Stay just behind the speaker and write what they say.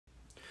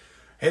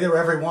Hey there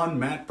everyone,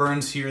 Matt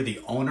Burns here, the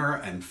owner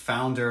and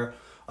founder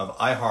of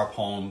Harp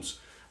Homes,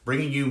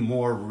 bringing you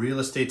more real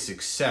estate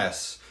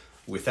success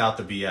without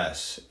the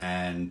BS.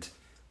 And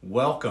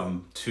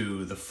welcome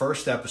to the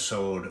first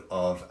episode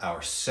of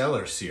our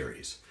seller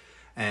series.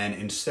 And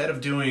instead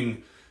of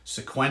doing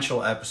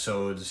sequential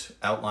episodes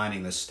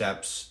outlining the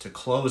steps to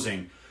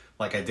closing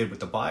like I did with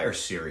the buyer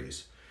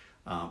series,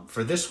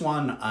 for this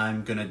one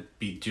I'm going to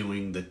be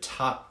doing the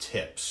top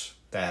tips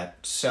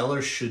that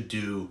sellers should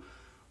do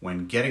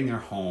when getting their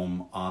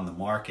home on the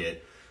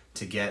market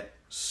to get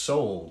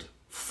sold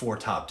for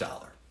top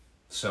dollar.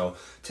 So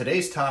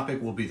today's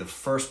topic will be the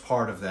first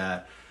part of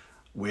that,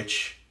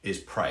 which is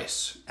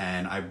price.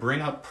 And I bring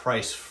up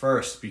price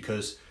first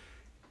because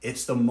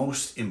it's the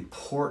most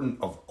important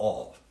of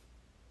all.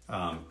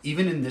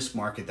 Even in this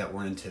market that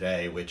we're in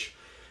today, which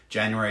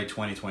January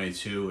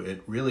 2022,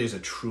 it really is a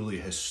truly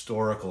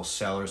historical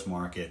seller's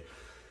market.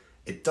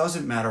 It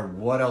doesn't matter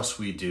what else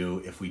we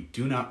do, if we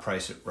do not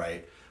price it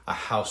right, a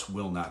house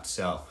will not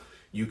sell.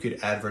 You could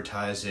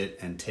advertise it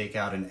and take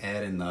out an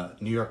ad in the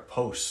New York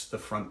Post, the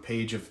front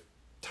page of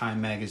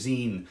Time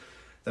magazine,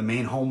 the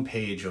main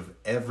homepage of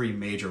every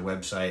major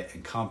website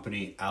and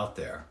company out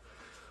there.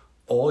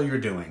 All you're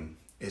doing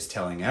is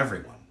telling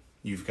everyone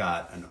you've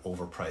got an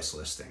overpriced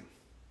listing.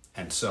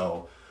 And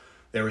so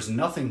there is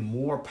nothing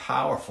more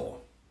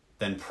powerful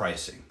than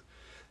pricing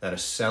that a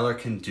seller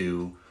can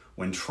do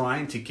when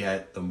trying to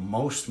get the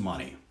most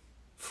money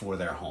for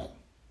their home.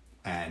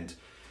 And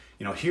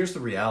here's the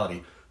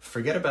reality.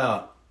 Forget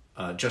about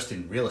just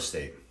in real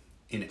estate.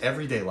 In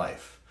everyday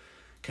life,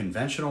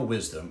 conventional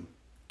wisdom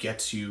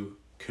gets you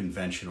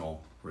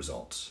conventional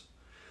results.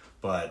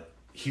 But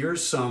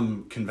here's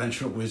some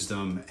conventional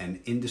wisdom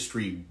and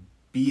industry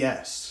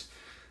BS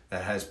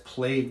that has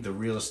plagued the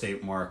real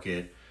estate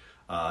market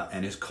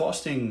and is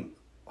costing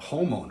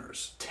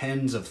homeowners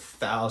tens of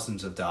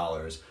thousands of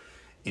dollars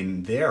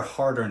in their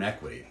hard-earned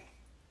equity.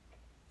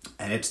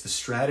 And it's the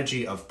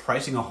strategy of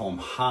pricing a home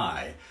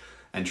high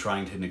and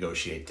trying to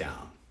negotiate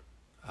down.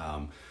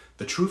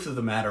 The truth of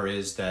the matter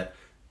is that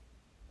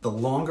the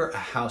longer a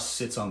house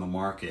sits on the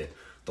market,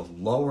 the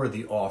lower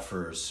the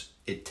offers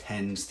it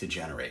tends to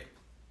generate.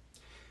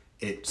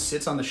 It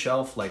sits on the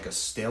shelf like a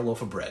stale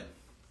loaf of bread.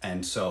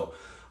 And so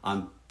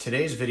on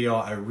today's video,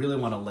 I really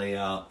want to lay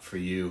out for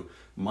you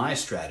my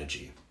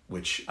strategy,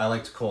 which I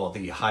like to call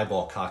the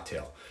highball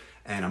cocktail.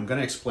 And I'm going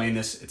to explain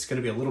this. It's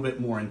going to be a little bit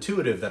more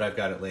intuitive that I've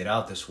got it laid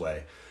out this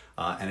way.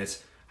 And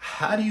it's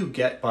how do you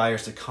get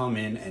buyers to come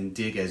in and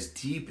dig as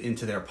deep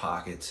into their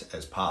pockets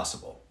as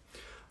possible?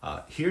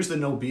 Here's the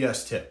no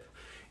BS tip.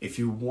 If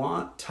you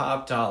want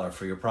top dollar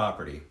for your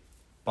property,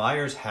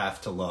 buyers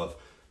have to love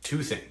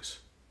two things.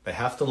 They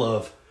have to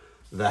love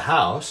the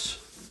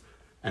house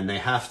and they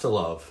have to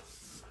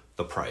love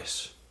the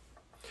price.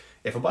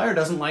 If a buyer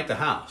doesn't like the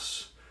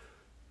house,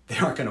 they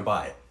aren't going to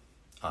buy it.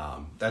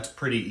 That's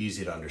pretty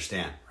easy to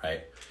understand,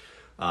 right?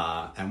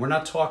 And we're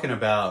not talking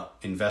about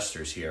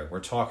investors here.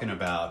 We're talking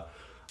about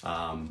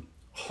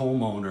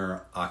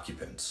homeowner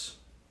occupants.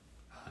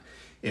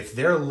 If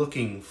they're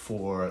looking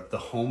for the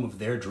home of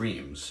their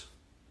dreams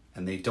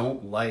and they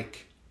don't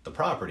like the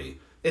property,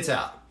 it's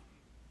out.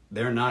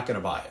 They're not going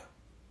to buy it.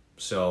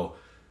 So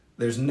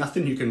there's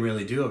nothing you can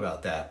really do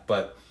about that.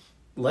 But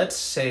let's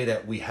say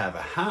that we have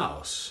a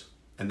house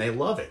and they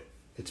love it.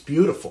 It's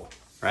beautiful,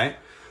 right?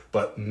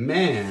 But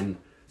man,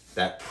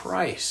 that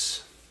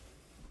price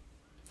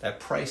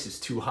is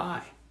too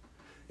high.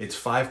 It's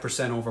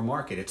 5% over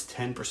market. It's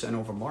 10%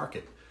 over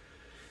market.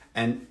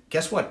 And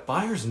guess what?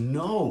 Buyers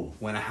know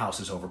when a house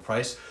is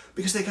overpriced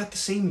because they got the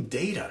same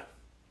data.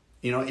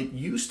 It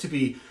used to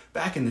be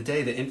back in the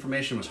day, the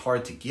information was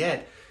hard to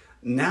get.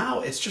 Now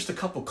it's just a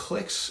couple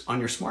clicks on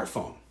your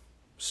smartphone.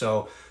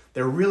 So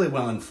they're really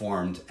well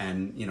informed.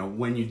 And,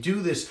 when you do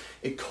this,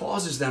 it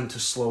causes them to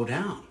slow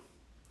down.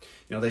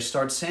 They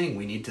start saying,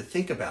 we need to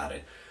think about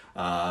it.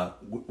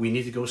 We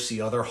need to go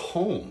see other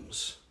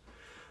homes.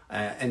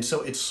 And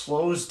so it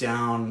slows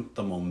down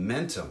the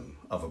momentum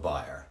of a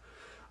buyer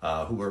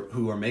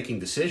who are making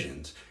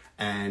decisions.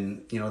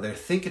 And, they're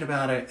thinking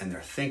about it and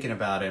they're thinking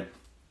about it.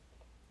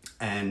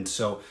 And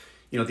so,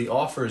 the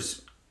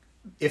offers,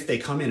 if they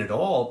come in at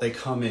all, they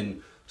come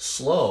in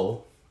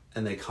slow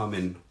and they come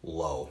in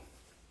low.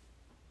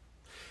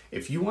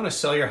 If you want to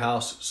sell your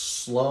house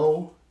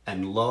slow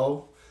and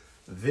low,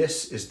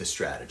 this is the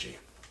strategy.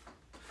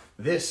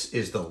 This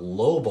is the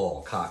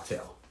lowball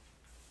cocktail.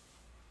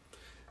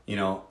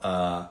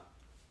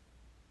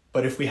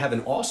 But if we have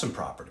an awesome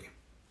property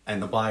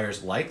and the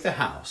buyers like the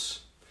house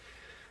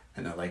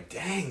and they're like,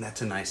 dang,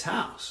 that's a nice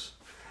house.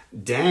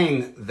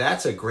 Dang,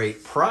 that's a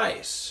great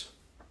price.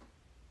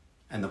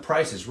 And the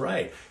price is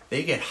right.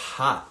 They get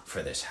hot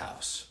for this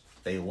house.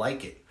 They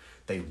like it.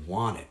 They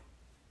want it.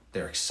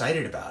 They're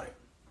excited about it,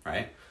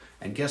 right?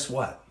 And guess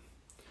what?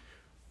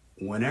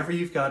 Whenever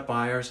you've got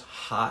buyers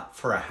hot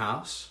for a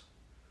house,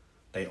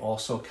 they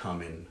also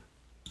come in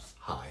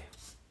high.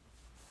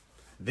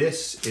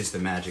 This is the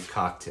magic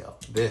cocktail.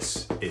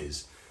 This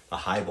is the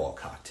highball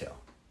cocktail.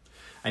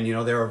 And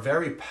there are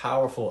very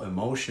powerful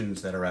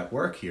emotions that are at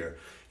work here.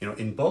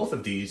 In both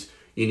of these,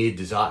 you need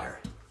desire,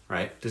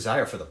 right?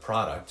 Desire for the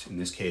product, in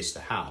this case,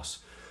 the house.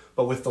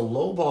 But with the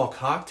low ball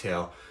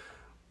cocktail,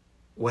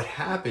 what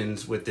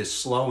happens with this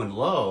slow and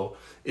low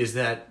is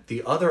that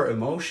the other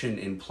emotion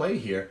in play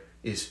here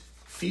is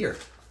fear.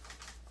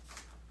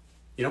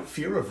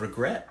 Fear of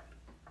regret.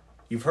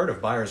 You've heard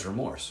of buyer's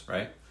remorse,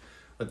 right?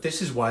 But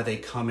this is why they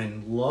come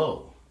in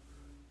low.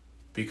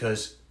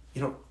 Because,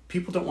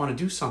 people don't want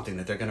to do something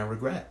that they're going to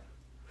regret.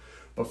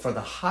 But for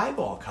the high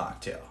ball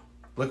cocktail,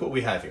 look what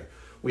we have here.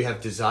 We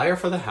have desire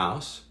for the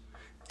house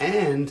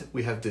and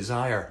we have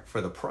desire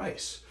for the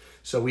price.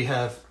 So we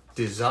have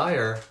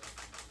desire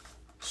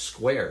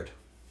squared.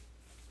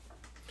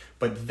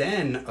 But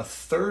then a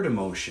third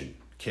emotion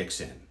kicks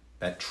in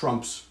that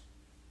trumps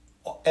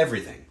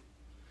everything.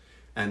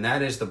 And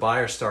that is the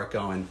buyers start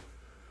going,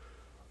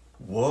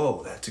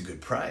 whoa, that's a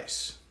good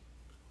price.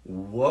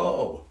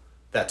 Whoa,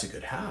 that's a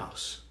good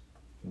house.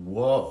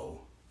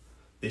 Whoa,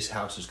 this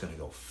house is going to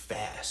go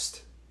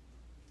fast.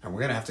 And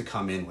we're going to have to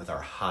come in with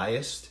our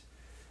highest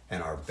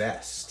and our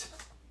best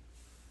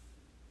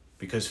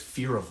because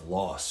fear of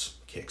loss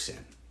kicks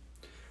in.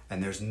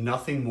 And there's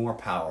nothing more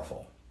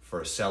powerful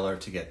for a seller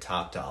to get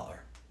top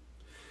dollar.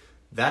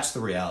 That's the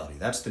reality.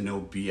 That's the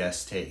no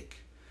BS take.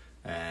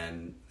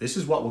 And this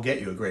is what will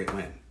get you a great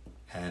win.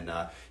 And,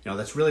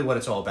 that's really what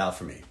it's all about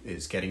for me,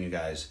 is getting you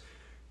guys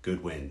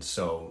good wins.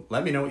 So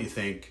let me know what you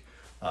think.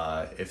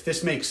 If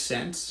this makes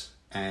sense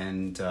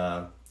and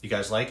you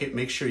guys like it,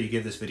 make sure you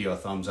give this video a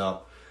thumbs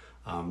up.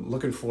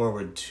 Looking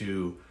forward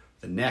to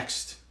the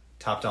next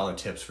top dollar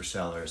tips for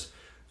sellers.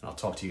 And I'll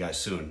talk to you guys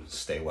soon.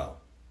 Stay well.